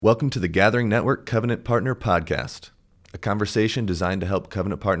Welcome to the Gathering Network Covenant Partner Podcast, a conversation designed to help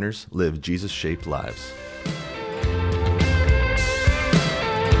covenant partners live Jesus-shaped lives.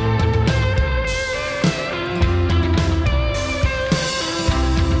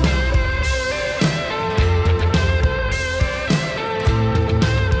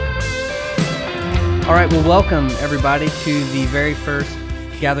 All right, well, welcome everybody to the very first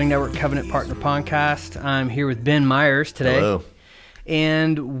Gathering Network Covenant Partner Podcast. I'm here with Ben Myers today. Hello.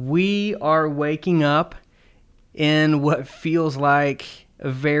 And we are waking up in what feels like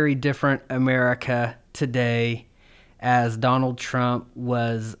a very different America today as Donald Trump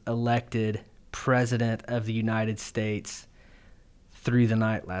was elected President of the United States through the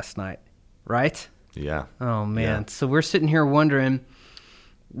night last night, right? Yeah. Oh, man. Yeah. So we're sitting here wondering,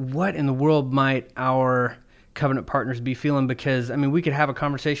 what in the world might our covenant partners be feeling? Because, I mean, we could have a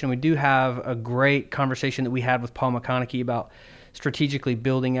conversation. We do have a great conversation that we had with Paul McConaughey about strategically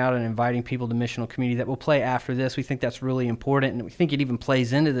building out and inviting people to missional community that will play after this. We think that's really important, and we think it even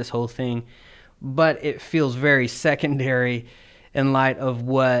plays into this whole thing, but it feels very secondary in light of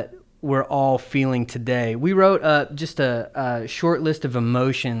what we're all feeling today. We wrote just a short list of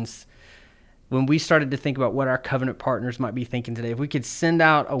emotions when we started to think about what our covenant partners might be thinking today. If we could send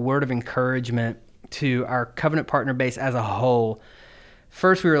out a word of encouragement to our covenant partner base as a whole,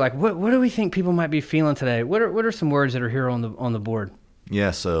 first we were like, what do we think people might be feeling today? What are some words that are here on the board?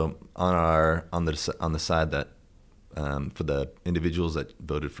 Yeah. So on the side that for the individuals that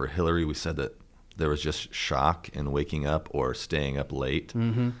voted for Hillary, we said that there was just shock and waking up or staying up late,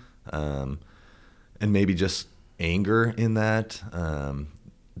 and maybe just anger in that,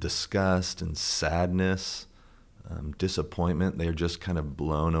 disgust and sadness, disappointment. They're just kind of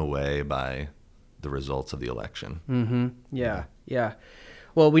blown away by the results of the election. Yeah.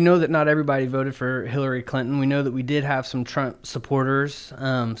 Well, we know that not everybody voted for Hillary Clinton. We know that we did have some Trump supporters,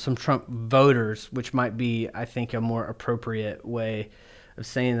 some Trump voters, which might be, I think, a more appropriate way of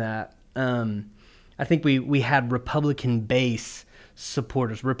saying that. I think we had Republican base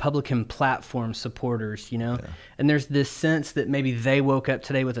supporters, Republican platform supporters, Yeah. and there's this sense that maybe they woke up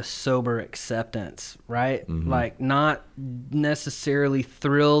today with a sober acceptance, right? Like not necessarily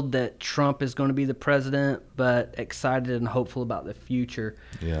thrilled that Trump is going to be the president, but excited and hopeful about the future.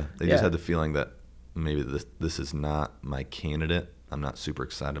 Yeah. They just had the feeling that maybe this is not my candidate. I'm not super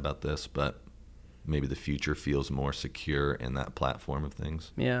excited about this, but maybe the future feels more secure in that platform of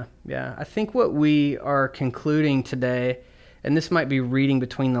things. Yeah. I think what we are concluding today, and this might be reading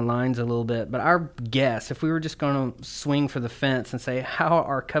between the lines a little bit, but our guess, if we were just going to swing for the fence and say, how are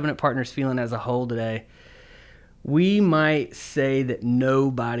our covenant partners feeling as a whole today? We might say that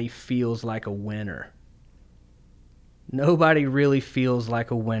nobody feels like a winner. Nobody really feels like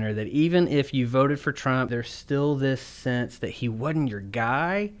a winner, that even if you voted for Trump, there's still this sense that he wasn't your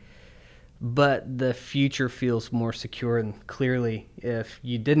guy, but the future feels more secure. And clearly, if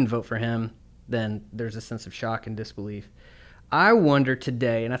you didn't vote for him, then there's a sense of shock and disbelief. I wonder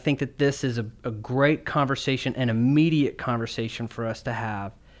today, and I think that this is a great conversation, an immediate conversation for us to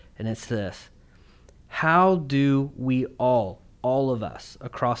have, and it's this. How do we all of us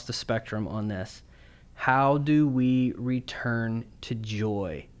across the spectrum on this, how do we return to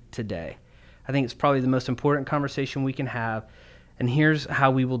joy today? I think it's probably the most important conversation we can have, and here's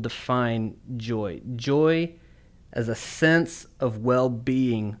how we will define joy. Joy as a sense of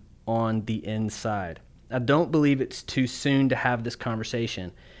well-being on the inside. I don't believe it's too soon to have this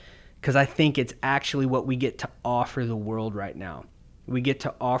conversation, because I think it's actually what we get to offer the world right now. We get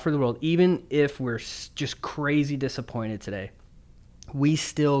to offer the world, even if we're just crazy disappointed today, we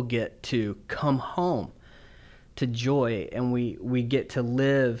still get to come home to joy, and we get to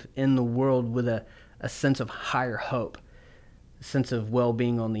live in the world with a sense of higher hope, a sense of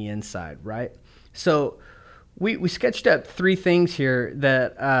well-being on the inside, right? So we sketched up three things here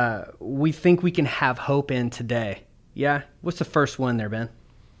that we think we can have hope in today. Yeah? What's the first one there, Ben?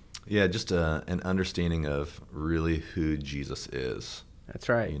 Yeah, just an understanding of really who Jesus is. That's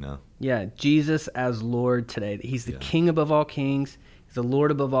right. You know? Yeah, Jesus as Lord today. He's the King above all kings. He's the Lord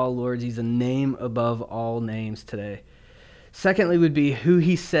above all lords. He's a name above all names today. Secondly would be who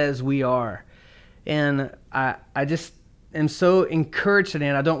he says we are. And I just am so encouraged today,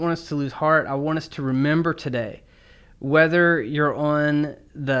 and I don't want us to lose heart. I want us to remember today, whether you're on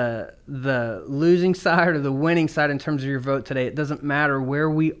the losing side or the winning side in terms of your vote today, it doesn't matter where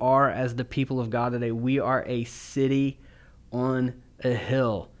we are as the people of God today. We are a city on a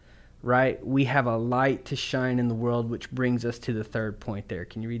hill, right? We have a light to shine in the world, which brings us to the third point there.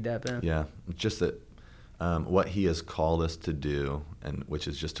 Can you read that, Ben? Yeah, just that what he has called us to do, and which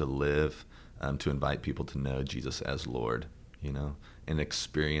is just to live, to invite people to know Jesus as Lord. an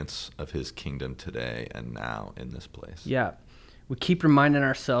experience of his kingdom today and now in this place. Yeah. We keep reminding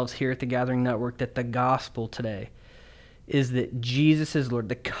ourselves here at the Gathering Network that the gospel today is that Jesus is Lord.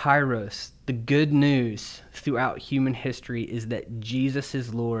 The Kairos, the good news throughout human history is that Jesus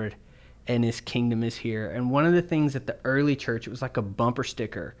is Lord and his kingdom is here. And one of the things at the early church, it was like a bumper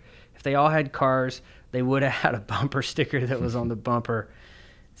sticker. If they all had cars, they would have had a bumper sticker that was on the bumper.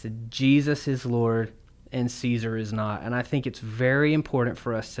 It said, Jesus is Lord and Caesar is not. And I think it's very important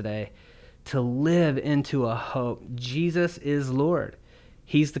for us today to live into a hope. Jesus is Lord.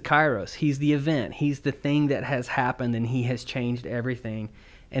 He's the Kairos. He's the event. He's the thing that has happened, and he has changed everything.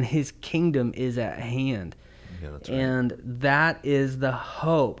 And his kingdom is at hand. Yeah, that's right. And that is the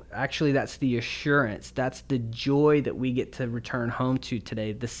hope. Actually, that's the assurance. That's the joy that we get to return home to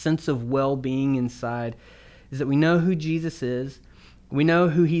today. The sense of well-being inside is that we know who Jesus is. We know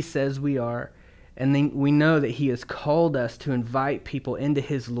who he says we are. And then we know that he has called us to invite people into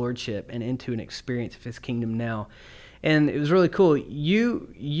his lordship and into an experience of his kingdom now. And it was really cool.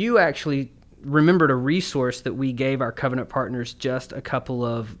 You actually remembered a resource that we gave our covenant partners just a couple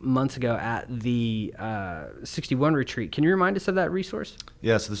of months ago at the 61 retreat. Can you remind us of that resource?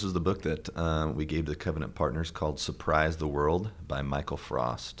 Yeah, so this is the book that we gave the covenant partners called Surprise the World by Michael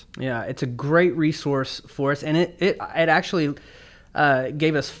Frost. Yeah, it's a great resource for us. And it actually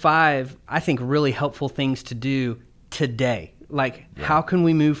gave us 5, I think, really helpful things to do today. Like, how can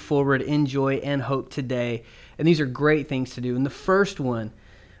we move forward in joy and hope today? And these are great things to do. And the first one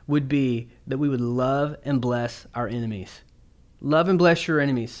would be that we would love and bless our enemies. Love and bless your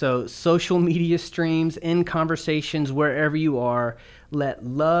enemies. So social media streams, in conversations, wherever you are, let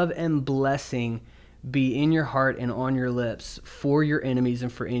love and blessing be in your heart and on your lips for your enemies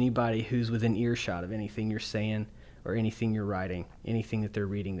and for anybody who's within earshot of anything you're saying or anything you're writing, anything that they're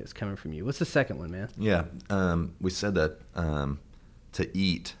reading that's coming from you. What's the second one, man? Yeah, we said that to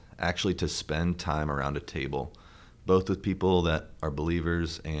eat, actually to spend time around a table, both with people that are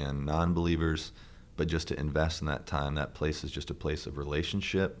believers and non-believers, but just to invest in that time. That place is just a place of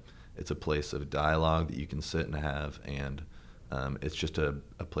relationship. It's a place of dialogue that you can sit and have, and it's just a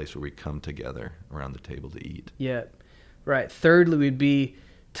place where we come together around the table to eat. Yeah, right. Thirdly would be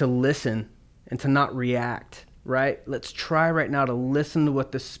to listen and to not react. Right? Let's try right now to listen to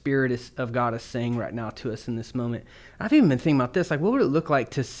what the Spirit of God is saying right now to us in this moment. I've even been thinking about this. Like, what would it look like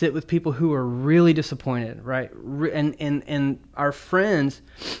to sit with people who are really disappointed, right? And our friends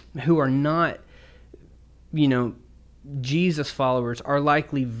who are not, Jesus followers are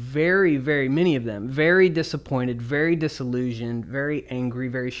likely very, very many of them, very disappointed, very disillusioned, very angry,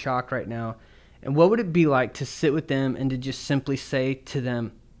 very shocked right now. And what would it be like to sit with them and to just simply say to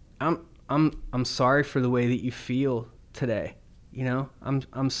them, I'm sorry for the way that you feel today.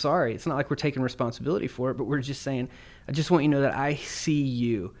 I'm sorry. It's not like we're taking responsibility for it, but we're just saying, I just want you to know that I see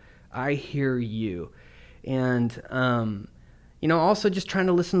you. I hear you. And, also just trying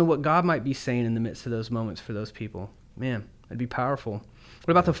to listen to what God might be saying in the midst of those moments for those people. Man, that'd be powerful.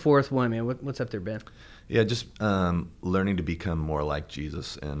 What about the fourth one, man? What's up there, Ben? Yeah, just learning to become more like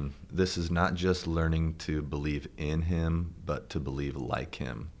Jesus. And this is not just learning to believe in him, but to believe like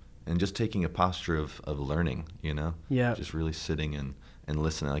him. And just taking a posture of learning, Yeah. Just really sitting and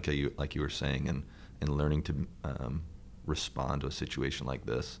listening, like you were saying, and learning to respond to a situation like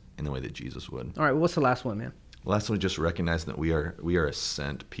this in the way that Jesus would. All right, what's the last one, man? The last one, just recognizing that we are a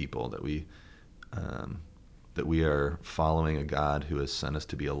sent people, that we are following a God who has sent us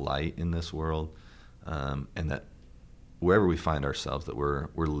to be a light in this world, and that wherever we find ourselves, that we're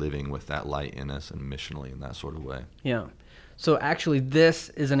living with that light in us and missionally in that sort of way. Yeah. So actually, this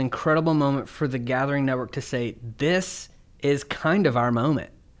is an incredible moment for the Gathering Network to say, this is kind of our moment.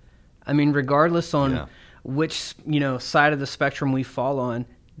 I mean, regardless on which, side of the spectrum we fall on,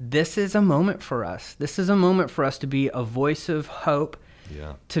 this is a moment for us. This is a moment for us to be a voice of hope,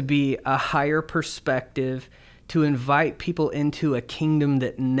 to be a higher perspective, to invite people into a kingdom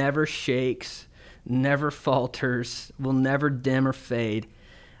that never shakes, never falters, will never dim or fade.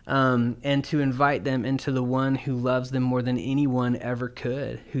 And to invite them into the one who loves them more than anyone ever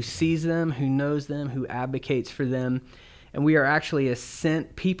could, who sees them, who knows them, who advocates for them. And we are actually a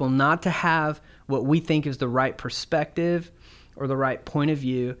sent people, not to have what we think is the right perspective or the right point of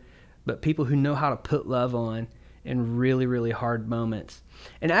view, but people who know how to put love on in really, really hard moments.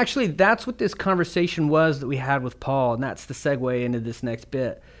 And actually, that's what this conversation was that we had with Paul, and that's the segue into this next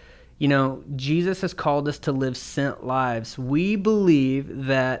bit. Jesus has called us to live sent lives. We believe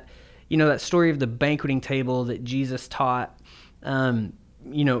that, that story of the banqueting table that Jesus taught, I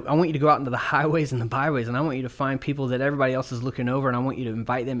want you to go out into the highways and the byways, and I want you to find people that everybody else is looking over, and I want you to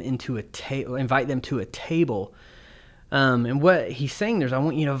invite them to a table. And what he's saying there is, I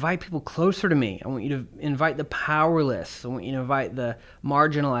want you to invite people closer to me. I want you to invite the powerless. I want you to invite the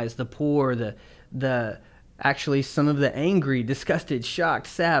marginalized, the poor, the actually some of the angry, disgusted, shocked,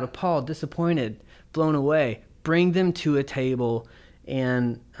 sad, appalled, disappointed, blown away. Bring them to a table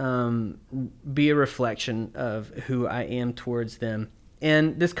and be a reflection of who I am towards them.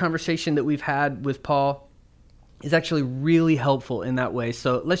 And this conversation that we've had with Paul is actually really helpful in that way.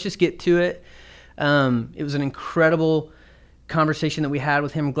 So let's just get to it. It was an incredible conversation that we had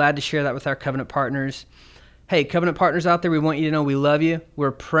with him. I'm glad to share that with our covenant partners. Hey, covenant partners out there, we want you to know we love you.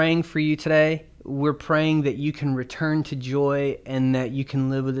 We're praying for you today. We're praying that you can return to joy and that you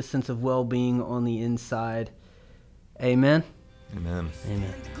can live with a sense of well-being on the inside. Amen. Amen.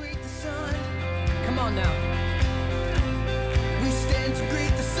 Amen. Come on now. We stand to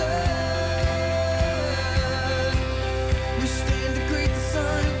greet the sun. We stand to greet the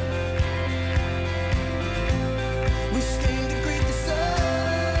sun. We stand to greet the sun.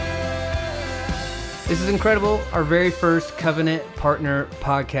 This is incredible. Our very first Covenant Partner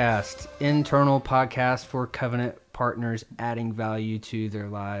podcast, internal podcast for Covenant partners adding value to their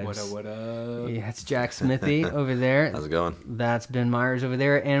lives. What up? Yeah, it's Jack Smithy over there. How's it going? That's Ben Myers over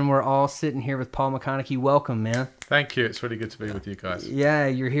there. And we're all sitting here with Paul McConaughey. Welcome, man. Thank you. It's really good to be with you guys. Yeah,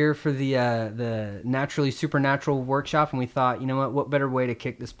 you're here for the Naturally Supernatural workshop. And we thought, you know what better way to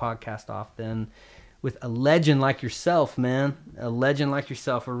kick this podcast off than with a legend like yourself, man. A legend like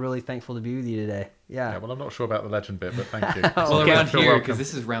yourself. We're really thankful to be with you today. Yeah, well, I'm not sure about the legend bit, but thank you. Well, Okay. around Feel here, welcome. because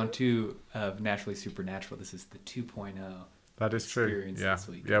this is round 2 of Naturally Supernatural. This is the 2.0. That is true. experience Yeah, this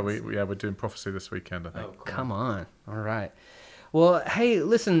week. yeah, we're doing prophecy this weekend, I think. Oh, cool. Come on. All right. Well, hey,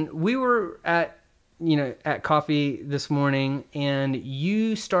 listen, we were at coffee this morning, and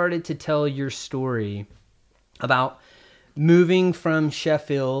you started to tell your story about moving from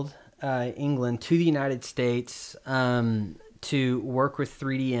Sheffield, England, to the United States to work with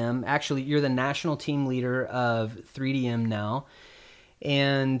 3DM. Actually, you're the national team leader of 3DM now.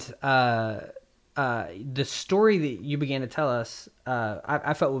 And the story that you began to tell us,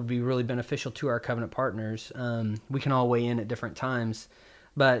 I felt would be really beneficial to our covenant partners. We can all weigh in at different times,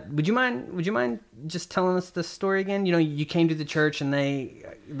 but would you mind just telling us the story again? You know, you came to the church and they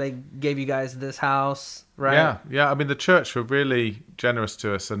gave you guys this house, right? Yeah. I mean, the church were really generous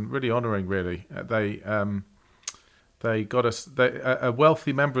to us and really honouring. Really, they got us. A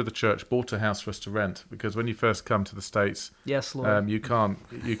wealthy member of the church bought a house for us to rent, because when you first come to the States, Yes, Lord. you can't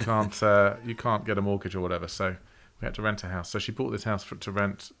get a mortgage or whatever. So we had to rent a house. So she bought this house to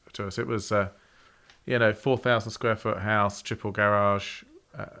rent to us. It was 4,000 square foot house, triple garage,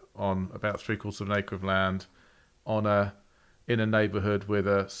 on about 3/4 of an acre of land, in a neighbourhood with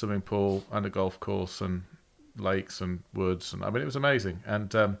a swimming pool and a golf course and lakes and woods, and I mean it was amazing.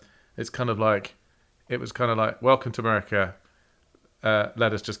 And it was kind of like, welcome to America.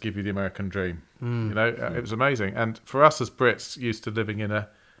 Let us just give you the American dream. It was amazing. And for us as Brits, used to living in a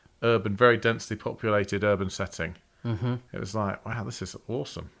urban, very densely populated urban setting, it was like, wow, this is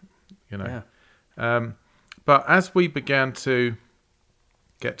awesome. Yeah. But as we began to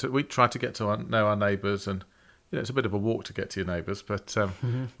we tried to get to know our neighbours, and it's a bit of a walk to get to your neighbours, but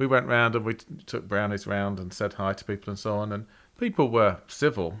we went round and we took brownies round and said hi to people and so on, and people were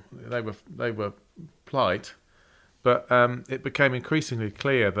civil. They were polite, but it became increasingly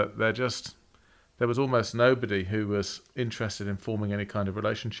clear that there was almost nobody who was interested in forming any kind of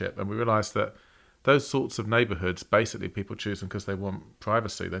relationship, and we realised that those sorts of neighbourhoods, basically people choose them because they want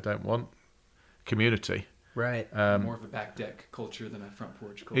privacy. They don't want community. Right. More of a back deck culture than a front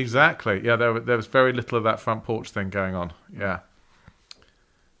porch culture. Exactly. Yeah, there was very little of that front porch thing going on. Yeah.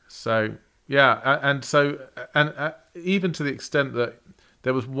 So and even to the extent that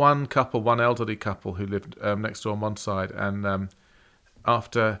there was one elderly couple who lived next door on one side, and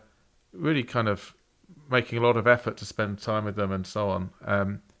after really kind of making a lot of effort to spend time with them and so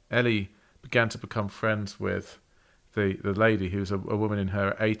on, Ellie began to become friends with the lady, who's a woman in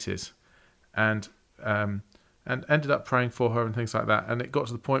her 80s, and ended up praying for her and things like that. And it got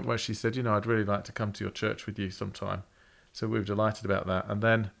to the point where she said, I'd really like to come to your church with you sometime. So we were delighted about that. And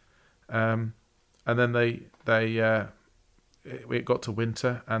then it got to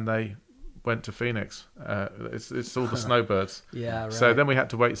winter and they went to Phoenix. It's all the snowbirds. Yeah, right. So then we had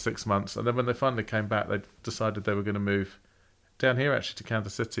to wait 6 months. And then when they finally came back, they decided they were going to move down here, actually, to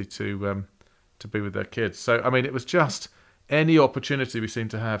Kansas City to be with their kids. So, I mean, it was just any opportunity we seemed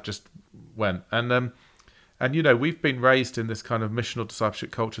to have just went. And we've been raised in this kind of missional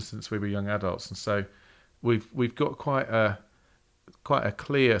discipleship culture since we were young adults. And so we've got quite a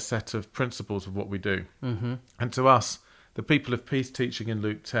clear set of principles of what we do. Mm-hmm. And to us, the people of peace teaching in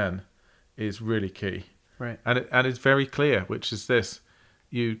Luke 10 is really key. Right. And it's very clear, which is this: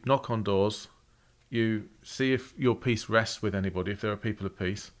 you knock on doors, you see if your peace rests with anybody, if there are people of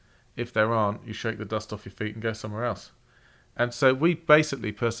peace. If there aren't, you shake the dust off your feet and go somewhere else. And so we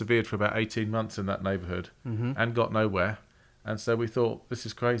basically persevered for about 18 months in that neighbourhood and got nowhere. And so we thought, this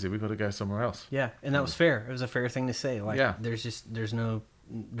is crazy. We've got to go somewhere else. Yeah, and that was fair. It was a fair thing to say. Like, Yeah. there's no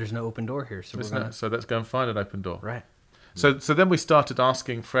open door here, so So let's go and find an open door. right. So then we started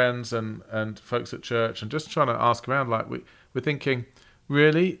asking friends and folks at church and just trying to ask around. Like we're thinking,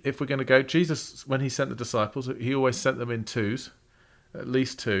 really, if we're going to go, Jesus, when he sent the disciples, he always sent them in twos, at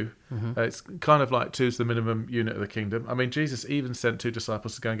least two. It's kind of like two's the minimum unit of the kingdom. I mean, Jesus even sent 2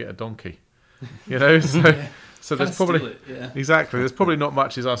 disciples to go and get a donkey. You know, so there's probably exactly there's probably not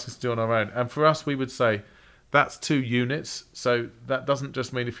much he's asking us to do on our own. And for us, we would say that's 2 units. So that doesn't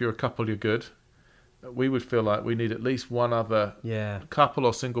just mean if you're a couple you're good. We would feel like we need at least one other couple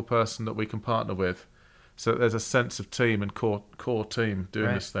or single person that we can partner with, so that there's a sense of team and core team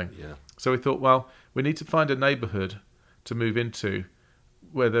doing this thing. Yeah. So we thought, well, we need to find a neighbourhood to move into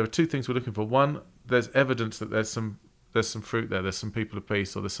where there are 2 things we're looking for. One, there's evidence that there's some fruit there. There's some people of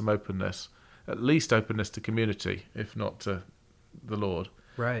peace, or there's some openness. At least openness to community, if not to the Lord.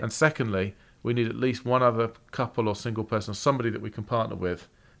 Right. And secondly, we need at least one other couple or single person, somebody that we can partner with,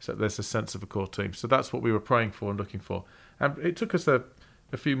 so that there's a sense of a core team. So that's what we were praying for and looking for. And it took us a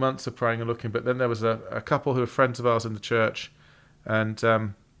few months of praying and looking, but then there was a couple who were friends of ours in the church,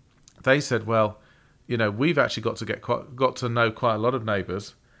 and they said, well, you know, we've actually got to know quite a lot of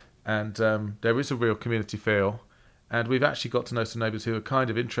neighbours, and there is a real community feel. And we've actually got to know some neighbours who are kind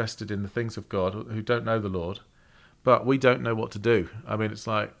of interested in the things of God, who don't know the Lord, but we don't know what to do. I mean, it's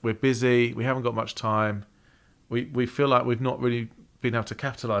like we're busy, we haven't got much time. We feel like we've not really been able to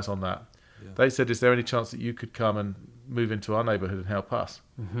capitalise on that. Yeah. They said, is there any chance that you could come and move into our neighbourhood and help us?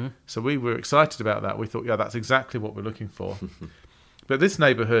 So we were excited about that. We thought, yeah, that's exactly what we're looking for. But this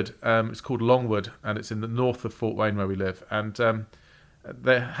neighbourhood, it's called Longwood, and it's in the north of Fort Wayne where we live. And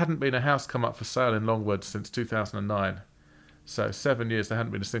there hadn't been a house come up for sale in Longwood since 2009. So 7 years there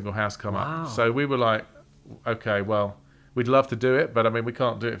hadn't been a single house come up. So we were like, okay, well, we'd love to do it, but I mean, we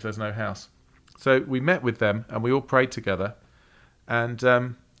can't do it if there's no house. So we met with them and we all prayed together. And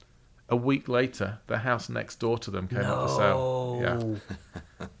a week later, the house next door to them came up for sale.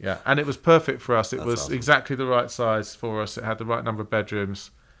 Yeah. And it was perfect for us. It was awesome. Exactly the right size for us. It had the right number of bedrooms.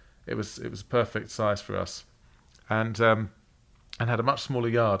 It was a perfect size for us. And had a much smaller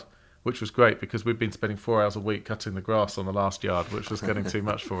yard, which was great because we'd been spending 4 hours a week cutting the grass on the last yard, which was getting too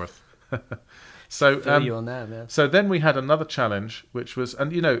much for us. So feel you on that, man. So then we had another challenge, which was,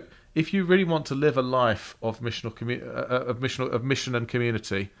 and you know, if you really want to live a life of mission and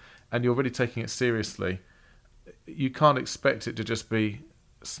community, and you're really taking it seriously, you can't expect it to just be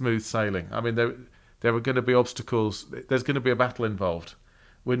smooth sailing. I mean, there are going to be obstacles. There's going to be a battle involved.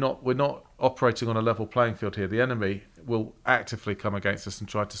 We're not operating on a level playing field here. The enemy will actively come against us and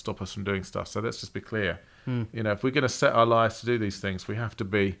try to stop us from doing stuff. So let's just be clear. You know, if we're going to set our lives to do these things, we have to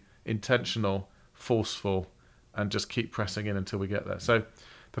be intentional, forceful, and just keep pressing in until we get there. So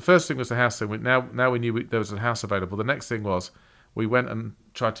the first thing was the house thing. Now we knew there was a house available. The next thing was we went and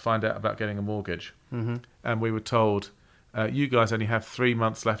tried to find out about getting a mortgage. And we were told, you guys only have 3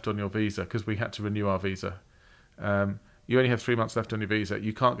 months left on your visa, because we had to renew our visa. You only have 3 months left on your visa.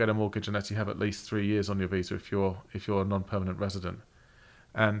 You can't get a mortgage unless you have at least 3 years on your visa if you're a non-permanent resident.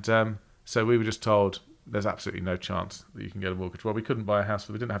 And so we were just told there's absolutely no chance that you can get a mortgage. Well, we couldn't buy a house,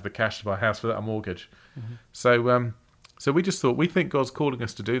 we didn't have the cash to buy a house without a mortgage. So we just thought, we think God's calling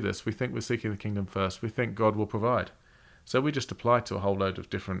us to do this. We think we're seeking the kingdom first. We think God will provide. So we just applied to a whole load of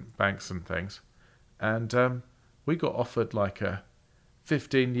different banks and things. And we got offered like a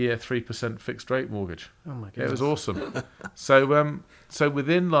 15-year, 3% fixed rate mortgage. Oh my goodness. It was awesome. So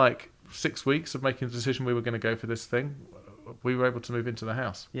within like 6 weeks of making the decision we were going to go for this thing, we were able to move into the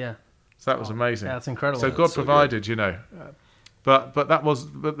house. Yeah. So that was amazing. Yeah, that's incredible. So God provided, you know. But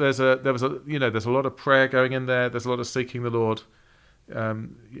there's a lot of prayer going in there. There's a lot of seeking the Lord.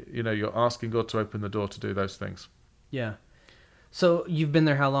 You know, you're asking God to open the door to do those things. Yeah. So you've been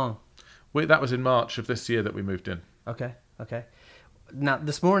there how long? That was in March of this year that we moved in. Okay. Now,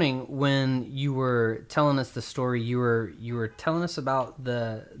 this morning when you were telling us the story, you were telling us about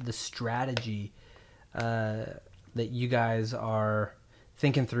the strategy that you guys are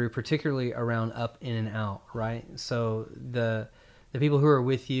thinking through, particularly around up, in, and out, right? So the people who are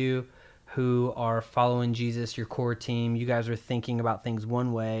with you, who are following Jesus, your core team, you guys are thinking about things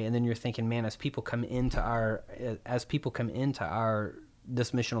one way, and then you're thinking, man, as people come into our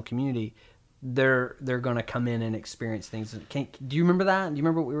this missional community, they're going to come in and experience things. Do you remember that? Do you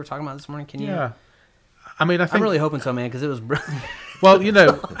remember what we were talking about this morning? Can you? Yeah. I mean, I think I'm really hoping so, man, because it was brilliant. well, you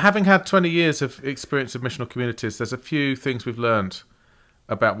know, having had 20 years of experience of missional communities, there's a few things we've learned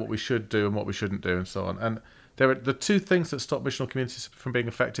about what we should do and what we shouldn't do and so on. And there are the two things that stop missional communities from being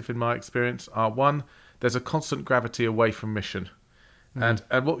effective in my experience are, one, there's a constant gravity away from mission. And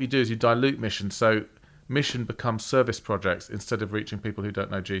what you do is you dilute mission, so mission becomes service projects instead of reaching people who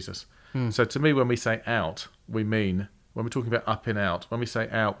don't know Jesus. So to me, when we say out, we mean, when we're talking about up and out, when we say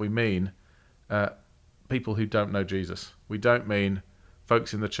out, we mean people who don't know Jesus. We don't mean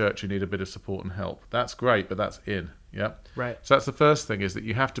folks in the church who need a bit of support and help. That's great, but that's in. Yeah. Right. So that's the first thing, is that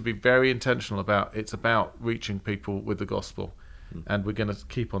you have to be very intentional about, it's about reaching people with the gospel. And we're going to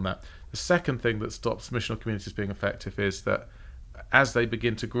keep on that. The second thing that stops missional communities being effective is that as they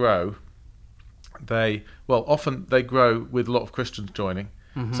begin to grow, often they grow with a lot of Christians joining.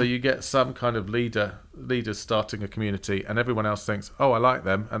 So you get some kind of leaders starting a community, and everyone else thinks, oh, I like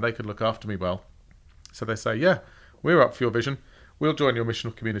them and they can look after me well. So they say, yeah, we're up for your vision. We'll join your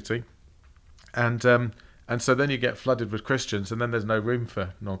missional community. And so then you get flooded with Christians, and then there's no room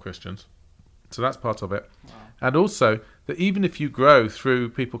for non-Christians. So that's part of it. Wow. And also that even if you grow through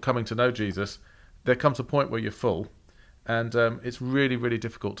people coming to know Jesus, there comes a point where you're full, and it's really, really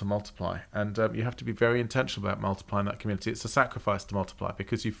difficult to multiply. And you have to be very intentional about multiplying that community. It's a sacrifice to multiply,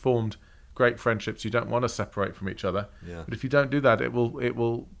 because you've formed great friendships. You don't want to separate from each other. Yeah. But if you don't do that, it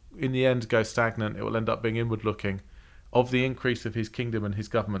will in the end go stagnant. It will end up being inward looking. Of the increase of his kingdom and his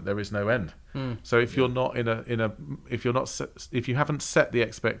government, there is no end. So if you're not if you haven't set the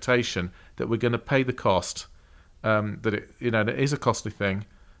expectation that we're going to pay the cost, that it is a costly thing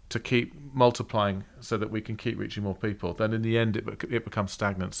to keep multiplying so that we can keep reaching more people, then in the end it becomes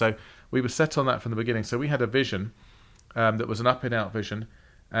stagnant. So we were set on that from the beginning. So we had a vision that was an up and out vision,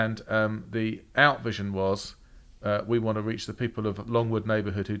 and the out vision was we want to reach the people of Longwood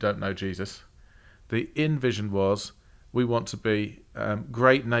neighbourhood who don't know Jesus. The in vision was we want to be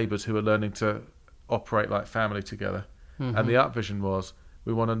great neighbours who are learning to operate like family together. And the up vision was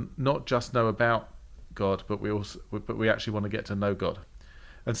we want to not just know about God, but we actually want to get to know God.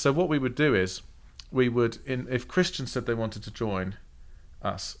 And so what we would do is if Christians said they wanted to join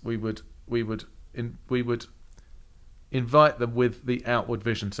us, we would invite them with the outward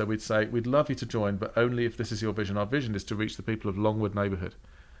vision. So we'd say, we'd love you to join, but only if this is your vision. Our vision is to reach the people of Longwood neighbourhood.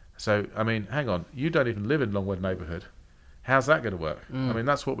 So, I mean, hang on, you don't even live in Longwood neighbourhood. How's that going to work? I mean,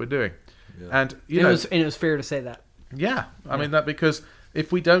 that's what we're doing. Yeah. And it was fair to say that. Yeah, I mean that, because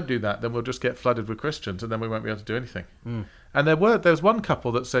if we don't do that, then we'll just get flooded with Christians, and then we won't be able to do anything. And there was one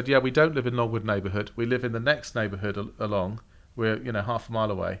couple that said, yeah, we don't live in Longwood neighbourhood. We live in the next neighbourhood along. We're half a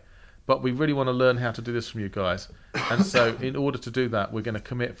mile away, but we really want to learn how to do this from you guys. And so, in order to do that, we're going to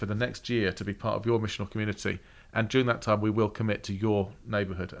commit for the next year to be part of your missional community. And during that time, we will commit to your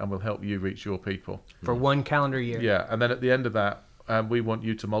neighbourhood, and we'll help you reach your people. For 1 calendar year. Yeah, and then at the end of that, we want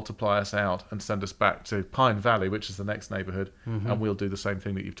you to multiply us out and send us back to Pine Valley, which is the next neighbourhood, and we'll do the same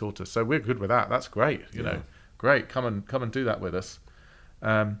thing that you've taught us. So we're good with that. That's great, you know. Great, come and do that with us.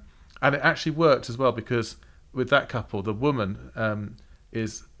 And it actually worked as well, because with that couple, the woman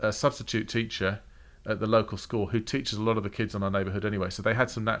is a substitute teacher at the local school who teaches a lot of the kids in our neighbourhood anyway, so they had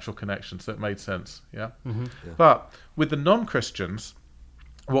some natural connections, so it made sense. But with the non-Christians,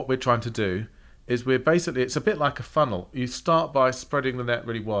 what we're trying to do is it's a bit like a funnel. You start by spreading the net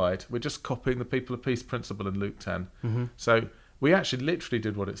really wide. We're just copying the people of peace principle in Luke 10. So we actually literally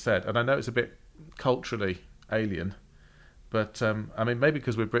did what it said, and I know it's a bit culturally alien, but I mean, maybe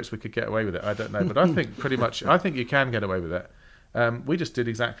because we're Brits we could get away with it, I don't know, but I think pretty much I think you can get away with it. We just did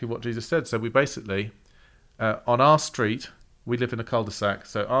exactly what Jesus said. So we basically, on our street, we live in a cul-de-sac,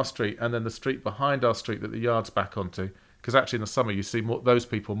 so our street, and then the street behind our street that the yard's back onto, because actually in the summer you see those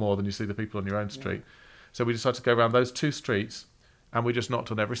people more than you see the people on your own street. So we decided to go around those 2 streets, and we just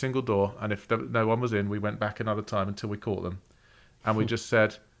knocked on every single door, and if no one was in, we went back another time until we caught them. And we just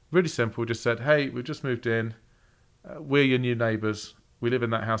said, really simple, we just said, hey, we've just moved in, we're your new neighbours, we live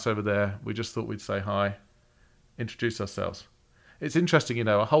in that house over there, we just thought we'd say hi, introduce ourselves. It's interesting,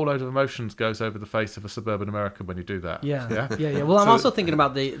 a whole load of emotions goes over the face of a suburban American when you do that. Yeah. Well, I'm also thinking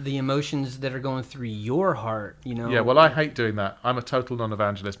about the emotions that are going through your heart, Yeah, well, I hate doing that. I'm a total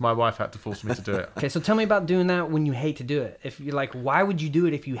non-evangelist. My wife had to force me to do it. Okay, so tell me about doing that when you hate to do it. If you're like, why would you do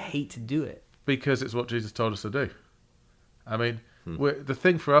it if you hate to do it? Because it's what Jesus told us to do. I mean, the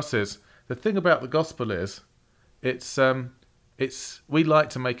thing for us is, the thing about the gospel is, we like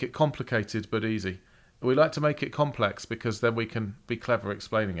to make it complicated but easy. We like to make it complex because then we can be clever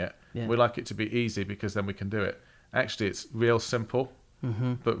explaining it. Yeah. We like it to be easy because then we can do it. Actually, it's real simple,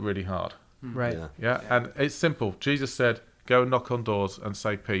 but really hard. Right. Yeah, and it's simple. Jesus said, go and knock on doors and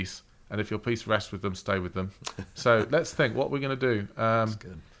say peace, and if your peace rests with them, stay with them. So let's think what we're going to do. That's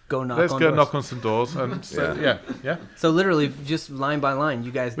good. Go knock Let's on go doors. knock on some doors. And so, yeah. So literally, just line by line,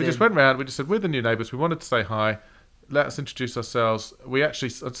 you guys We did. just went round. We just said, we're the new neighbours. We wanted to say hi. Let us introduce ourselves. We actually,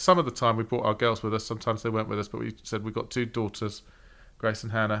 some of the time, we brought our girls with us. Sometimes they weren't with us, but we said we've got 2 daughters, Grace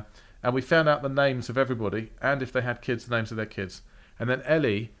and Hannah. And we found out the names of everybody, and if they had kids, the names of their kids. And then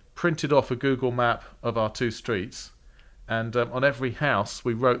Ellie printed off a Google map of our 2 streets. And on every house,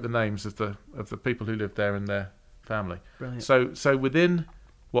 we wrote the names of the people who lived there and their family. Brilliant. So within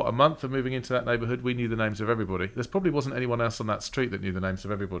a month of moving into that neighbourhood, we knew the names of everybody. There probably wasn't anyone else on that street that knew the names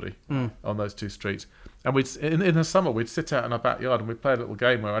of everybody on those 2 streets. And we'd in the summer we'd sit out in our backyard and we'd play a little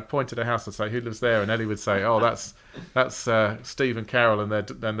game where I'd point at a house and say, "Who lives there?" And Ellie would say, "Oh, that's Steve and Carol and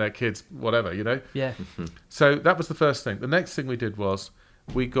their kids, whatever, you know." Yeah. So that was the first thing. The next thing we did was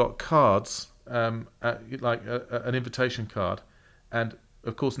we got cards, an invitation card, and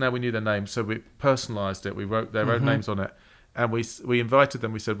of course now we knew their names, so we personalised it. We wrote their own names on it, and we invited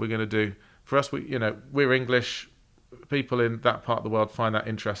them. We said, we're going to do for us. We're English. People in that part of the world find that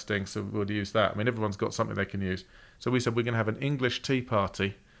interesting, so we'll use that. I mean, everyone's got something they can use. So we said we're going to have an English tea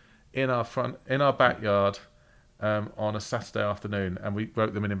party in our backyard on a Saturday afternoon, and we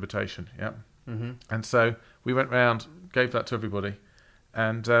wrote them an invitation. Yeah. Mm-hmm. And so we went round, gave that to everybody,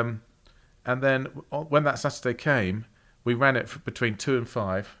 and then when that Saturday came, we ran it between 2 and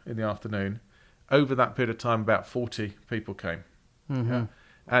 5 in the afternoon. Over that period of time, about 40 people came. Mm-hmm. Yeah?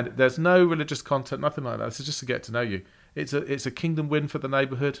 And there's no religious content, nothing like that. This is just to get to know you. It's a kingdom win for the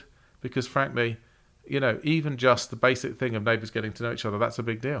neighbourhood because, frankly, even just the basic thing of neighbours getting to know each other, that's a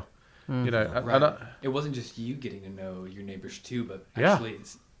big deal. Right. It wasn't just you getting to know your neighbours too, but actually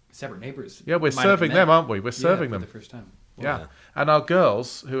separate neighbours. Yeah, we're serving them, aren't we? We're serving them for the first time. Yeah. And our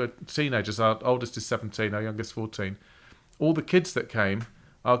girls, who are teenagers, our oldest is 17, our youngest 14, all the kids that came,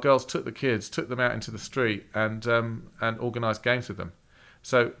 our girls took them out into the street and organised games with them.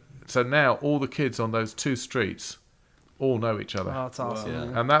 So now all the kids on those 2 streets all know each other. Oh, that's awesome.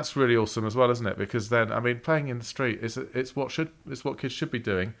 Yeah. And that's really awesome as well, isn't it? Because then, I mean, playing in the street it's what kids should be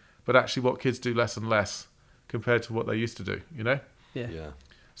doing, but actually what kids do less and less compared to what they used to do, Yeah. Yeah.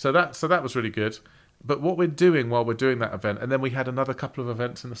 So that was really good. But what we're doing while we're doing that event, and then we had another couple of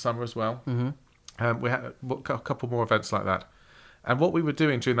events in the summer as well. Mm-hmm. We had a couple more events like that. And what we were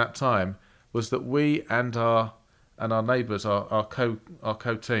doing during that time was that we and our neighbours, our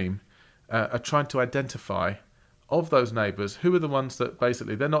co-team, are trying to identify of those neighbours who are the ones that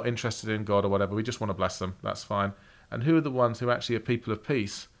basically they're not interested in God or whatever. We just want to bless them. That's fine. And who are the ones who actually are people of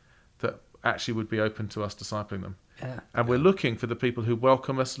peace that actually would be open to us discipling them. Yeah. And we're looking for the people who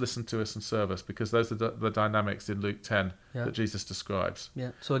welcome us, listen to us, and serve us, because those are the dynamics in Luke 10 that Jesus describes. Yeah.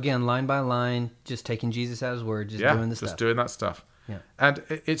 So again, line by line, just taking Jesus at his word, just doing the stuff. Just doing that stuff. Yeah. And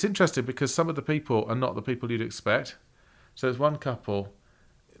it's interesting because some of the people are not the people you'd expect. So there's one couple,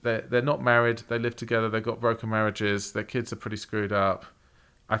 they're not married, they live together, they've got broken marriages, their kids are pretty screwed up.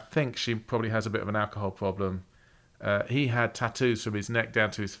 I think she probably has a bit of an alcohol problem. He had tattoos from his neck down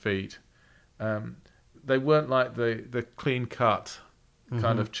to his feet. They weren't like the clean-cut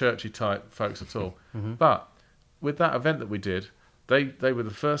kind of churchy type folks at all. Mm-hmm. But with that event that we did, they were the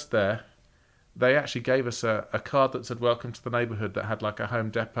first there. They actually gave us a card that said "Welcome to the neighbourhood" that had like a Home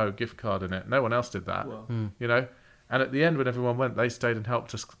Depot gift card in it. No one else did that, you know. And at the end, when everyone went, they stayed and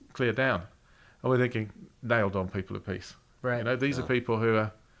helped us clear down. And we're thinking, nailed on, people of peace. Right. You know, these are people who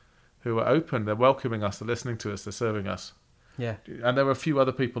are open. They're welcoming us. They're listening to us. They're serving us. Yeah. And there were a few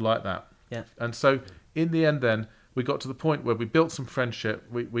other people like that. Yeah. And so in the end, then we got to the point where we built some friendship.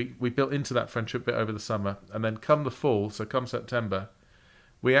 We built into that friendship bit over the summer, and then come the fall, so come September,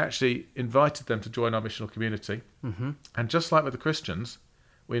 we actually invited them to join our missional community. Mm-hmm. And just like with the Christians,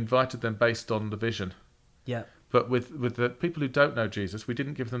 we invited them based on the vision. Yeah. But with the people who don't know Jesus, we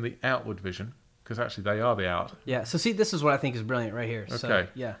didn't give them the outward vision, because actually they are the out. Yeah. So see, this is what I think is brilliant right here. Okay. So,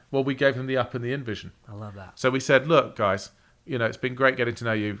 yeah. Well, we gave them the up and the in vision. I love that. So we said, look, guys, you know, it's been great getting to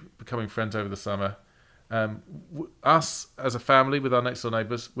know you, becoming friends over the summer. Us as a family with our next door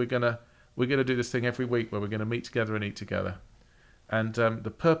neighbours, we're gonna do this thing every week where we're gonna meet together and eat together. And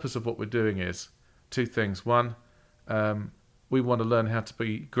the purpose of what we're doing is 2 things. One, we want to learn how to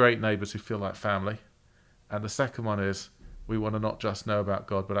be great neighbours who feel like family. And the second one is we want to not just know about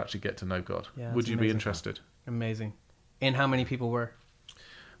God, but actually get to know God. Yeah, Would you be amazing. interested? Amazing. And how many people were?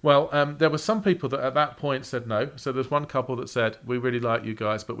 Well, there were some people that at that point said no. So there's one couple that said, we really like you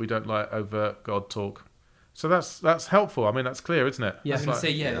guys, but we don't like overt God talk. So that's helpful. I mean, that's clear, isn't it? Yeah. I was going That's to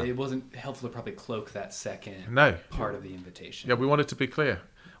say, it wasn't helpful to probably cloak that second No. part of the invitation. Yeah, we want it to be clear.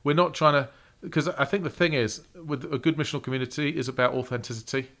 We're not trying to... Because I think the thing is, with a good missional community, is about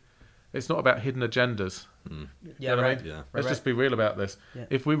authenticity. It's not about hidden agendas. Mm. You know what I mean? Yeah. Let's Right. just be real about this. Yeah.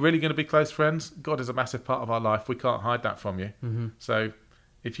 If we're really going to be close friends, God is a massive part of our life. We can't hide that from you. Mm-hmm. So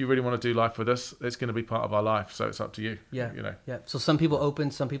if you really want to do life with us, it's going to be part of our life. So it's up to you. Yeah. You know. Yeah. So some people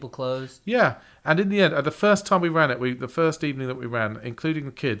opened, some people closed. Yeah, and in the end, the first time we ran it, the first evening that we ran, including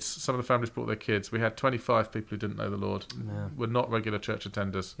the kids, some of the families brought their kids. We had 25 people who didn't know the Lord. Yeah. Were not regular church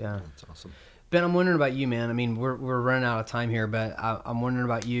attenders. Yeah. That's awesome. Ben, I'm wondering about you, man. I mean, we're running out of time here, but I'm wondering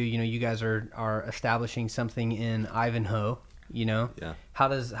about you. You know, you guys are establishing something in Ivanhoe. You know, Yeah. how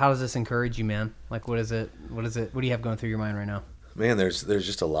does this encourage you, man? Like, what is it? What do you have going through your mind right now? Man, there's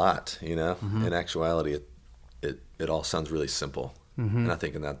just a lot, you know. In actuality, it all sounds really simple, and I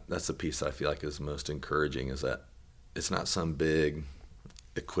think that's the piece that I feel like is most encouraging, is that it's not some big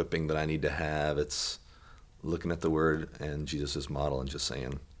equipping that I need to have. It's looking at the Word and Jesus' model and just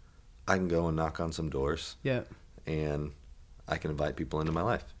saying, I can go and knock on some doors, Yeah. and I can invite people into my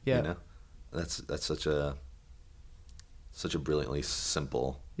life. Yeah. You know, that's such a brilliantly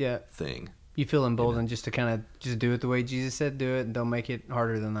simple Yeah. thing. You feel emboldened just to kind of just do it the way Jesus said do it, and don't make it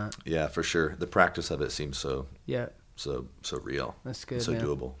harder than that. Yeah, for sure. The practice of it seems so Yeah. real. That's good, So man.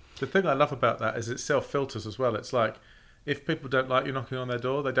 doable. The thing I love about that is it self-filters as well. It's like, if people don't like you knocking on their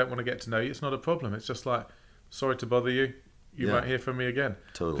door, they don't want to get to know you, it's not a problem. It's just like, sorry to bother you. You Yeah. won't hear from me again.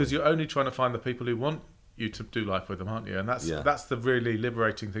 Totally. Because you're only trying to find the people who want you to do life with them, aren't you? And that's the really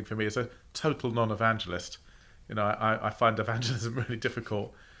liberating thing for me. As a total non-evangelist, you know, I find evangelism really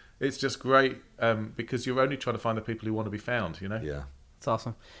difficult. It's just great because you're only trying to find the people who want to be found, you know? Yeah. That's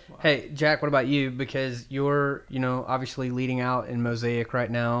awesome. Hey, Jack, what about you? Because you're, you know, obviously leading out in Mosaic right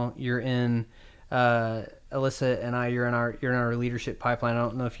now. You're in Alyssa and I. You're in our leadership pipeline. I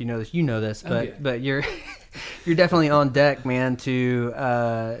don't know if you know this. You know this, but yeah. but you're you're definitely on deck, man, to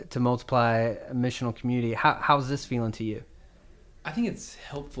multiply a missional community. How's this feeling to you? I think it's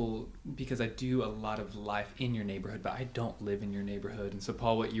helpful because I do a lot of life in your neighborhood, but I don't live in your neighborhood. And so,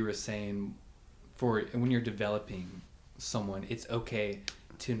 Paul, what you were saying, for when you're developing someone, it's okay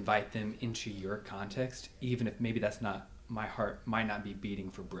to invite them into your context, even if maybe that's not, my heart might not be beating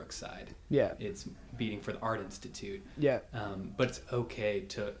for Brookside. Yeah. It's beating for the Art Institute. Yeah. But it's okay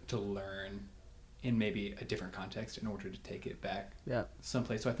to learn in maybe a different context in order to take it back Yeah.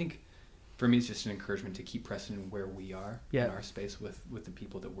 someplace. So I think for me, it's just an encouragement to keep pressing where we are Yeah. in our space with the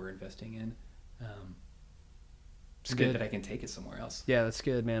people that we're investing in. It's good. good that I can take it somewhere else. Yeah, that's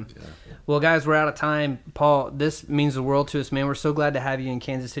good, man. Yeah. Well, guys, we're out of time. Paul, this means the world to us, man. We're so glad to have you in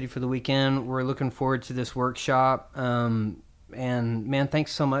Kansas City for the weekend. We're looking forward to this workshop. And, man,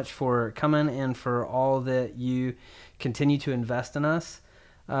 thanks so much for coming and for all that you continue to invest in us.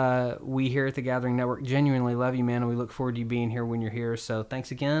 We here at the Gathering Network genuinely love you, man, and we look forward to you being here when you're here. So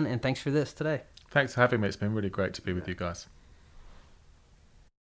thanks again, and thanks for this today. Thanks for having me. It's been really great to be with you guys.